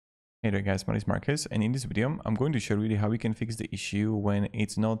Hey there guys, my name is Marcus, and in this video I'm going to show you how we can fix the issue when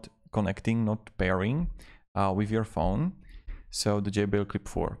it's not connecting, not pairing with your phone. So the JBL Clip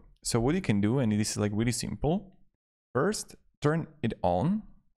 4. So what you can do, and it is like really simple. First, turn it on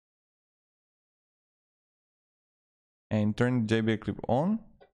and turn the JBL Clip on.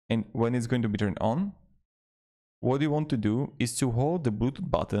 And when it's going to be turned on, what you want to do is to hold the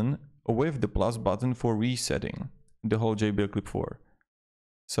Bluetooth button with the plus button for resetting the whole JBL Clip 4.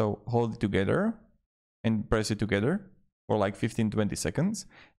 So hold it together and press it together for like 15-20 seconds,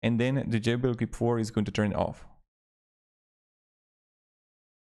 and then the JBL Clip 4 is going to turn off.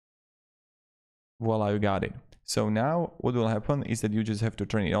 Voila, you got it. So now what will happen is that you just have to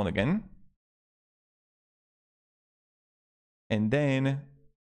turn it on again. And then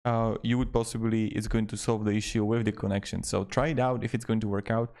you would possibly, it's going to solve the issue with the connection. So try it out if it's going to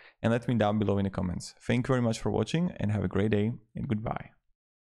work out, and let me down below in the comments. Thank you very much for watching, and have a great day, and goodbye.